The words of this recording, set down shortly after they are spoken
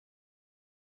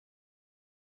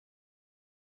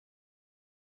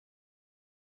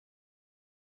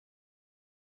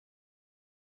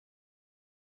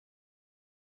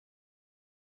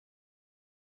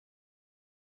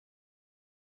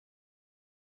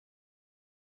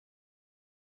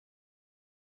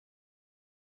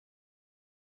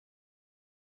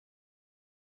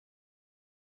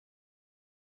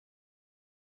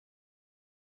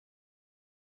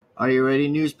Are you ready,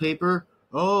 newspaper?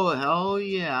 Oh, hell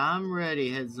yeah, I'm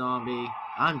ready, head zombie.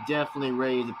 I'm definitely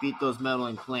ready to beat those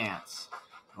meddling plants.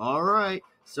 Alright,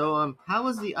 so, how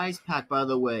was the ice pack, by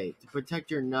the way, to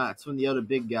protect your nuts from the other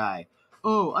big guy?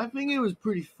 Oh, I think it was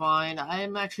pretty fine. I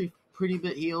am actually pretty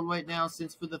bit healed right now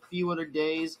since for the few other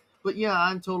days. But yeah,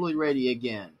 I'm totally ready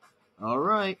again.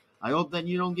 Alright, I hope that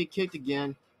you don't get kicked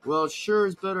again. Well, sure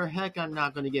as better heck I'm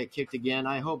not going to get kicked again.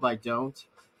 I hope I don't.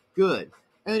 Good.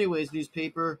 Anyways,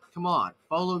 newspaper, come on,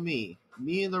 follow me.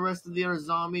 Me and the rest of the other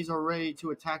zombies are ready to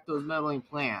attack those meddling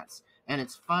plants. And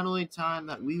it's finally time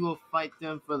that we will fight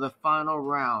them for the final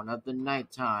round of the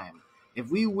nighttime.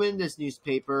 If we win this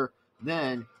newspaper,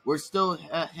 then we're still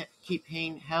keep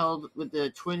being held with the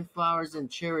Twin Flowers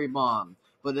and Cherry Bomb.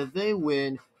 But if they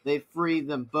win, they free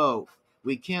them both.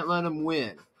 We can't let them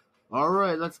win.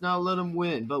 Alright, let's not let them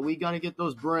win, but we gotta get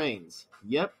those brains.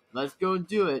 Yep, let's go and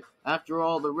do it. After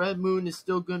all, the red moon is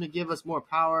still gonna give us more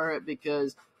power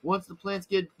because once the plants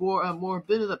get more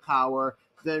bit of the power,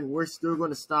 then we're still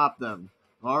gonna stop them.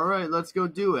 Alright, let's go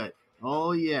do it.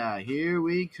 Oh yeah, here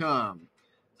we come.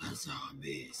 The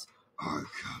zombies are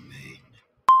coming.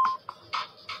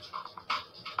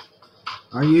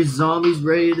 Are you zombies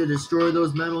ready to destroy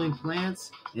those meddling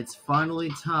plants? It's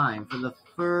finally time for the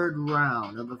third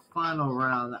round of the final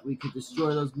round that we could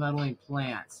destroy those meddling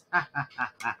plants.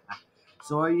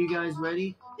 So are you guys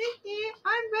ready?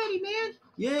 I'm ready, man.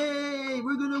 Yay!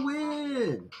 We're gonna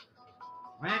win!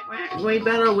 We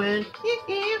better win.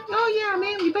 Oh, yeah,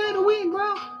 man. We better win,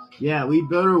 bro. Yeah, we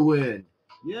better win.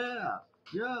 Yeah.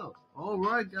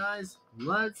 Alright, guys.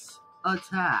 Let's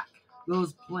attack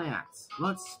those plants.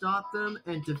 Let's stop them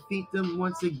and defeat them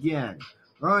once again.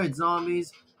 Alright,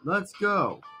 zombies. Let's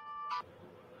go.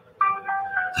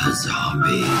 The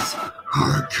zombies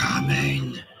are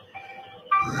coming.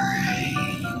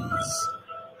 Brains.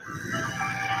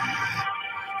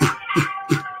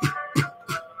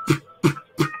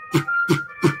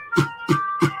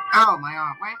 Oh, my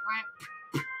arm.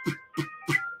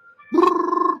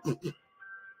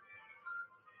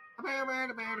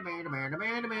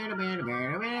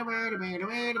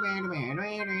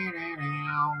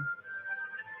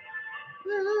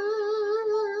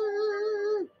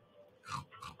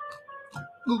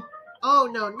 Oh,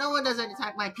 no one doesn't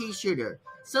attack my pea shooter.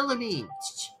 Celadine.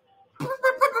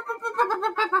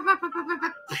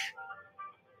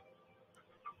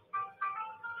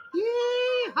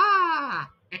 Yeehaw!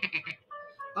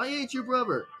 I ate you,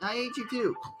 brother. I ate you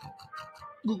too.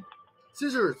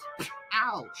 Scissors.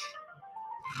 Ouch.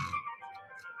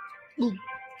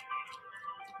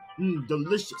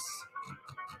 Delicious.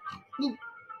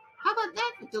 How about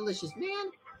that for delicious,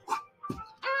 man?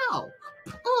 Ow!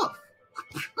 Oof!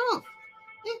 Ah!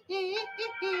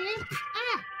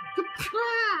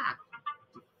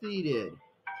 Defeated.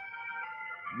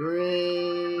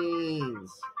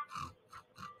 Brains.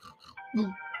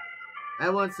 I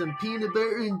want some peanut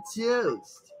butter and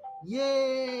toast.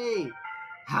 Yay!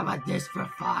 How about this for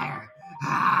fire?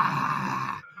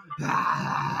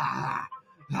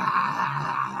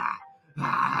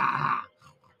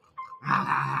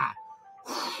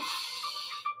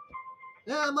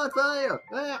 I'm on fire!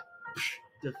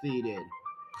 Defeated.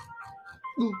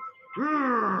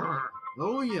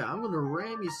 Oh yeah, I'm gonna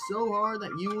ram you so hard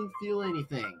that you won't feel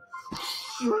anything.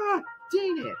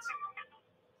 Dang it!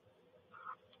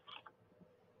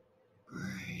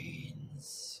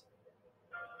 Brains.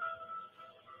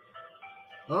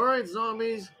 Alright,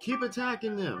 zombies, keep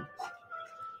attacking them.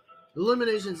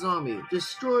 Elimination zombie,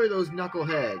 destroy those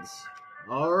knuckleheads.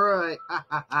 Alright,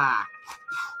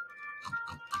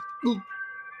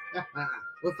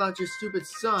 Without your stupid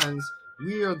sons,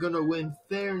 we are gonna win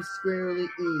fair and squarely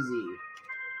easy.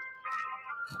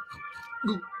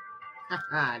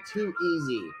 Too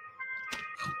easy.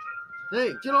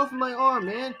 Hey, get off of my arm,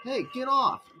 man. Hey, get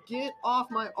off. Get off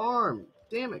my arm.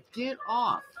 Damn it, get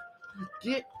off.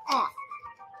 Get off.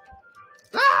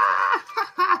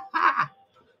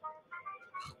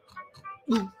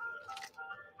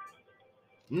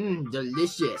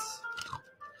 Delicious.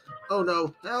 Oh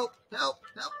no, help.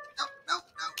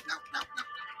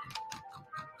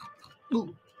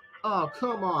 Oh,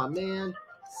 come on, man.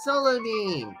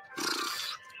 Celadine.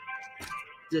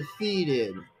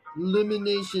 Defeated.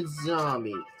 Elimination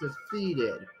zombie.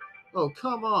 Defeated. Oh,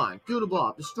 come on.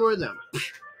 Doodlebop, destroy them.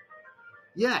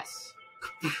 Yes.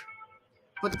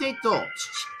 Potato.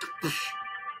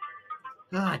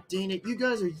 God dang it, you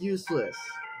guys are useless.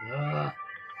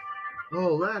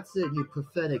 Oh, that's it, you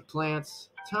pathetic plants.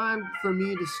 Time for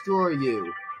me to destroy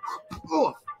you.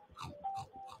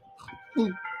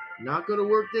 Not gonna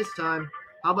work this time.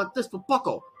 How about this for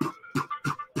Buckle?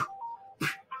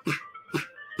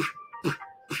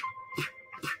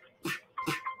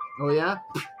 Oh yeah?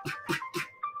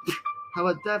 How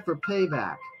about that for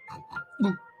payback?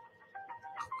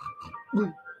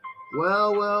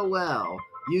 Well.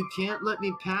 You can't let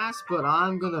me pass, but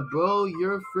I'm gonna blow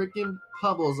your freaking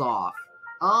pebbles off.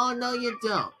 Oh, no you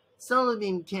don't. Solar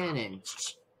beam cannon.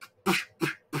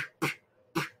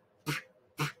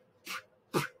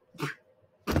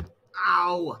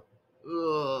 Ow!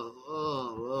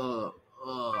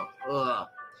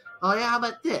 Oh yeah, how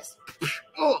about this?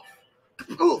 Oh!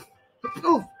 Oof!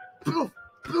 Oof! Oof!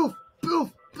 Oof!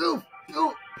 Oof! Oof!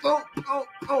 Oof!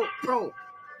 Oh!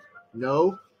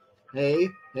 No. Hey,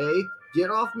 get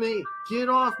off me! Get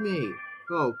off me!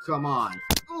 Oh, come on.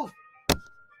 Oof!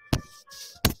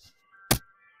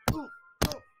 Oof!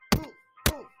 Oof! Oof!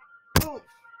 Oof!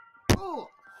 Oof!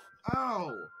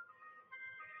 Ow!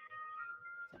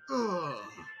 Ugh.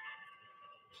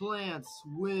 Plants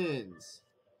wins.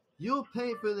 You'll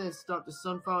pay for this, Dr.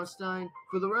 Sunflowerstein.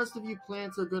 For the rest of you,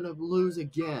 plants are gonna lose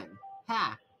again.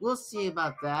 Ha! We'll see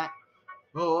about that.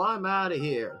 Oh, I'm out of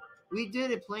here. We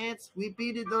did it, plants. We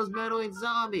beat those meddling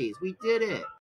zombies. We did it.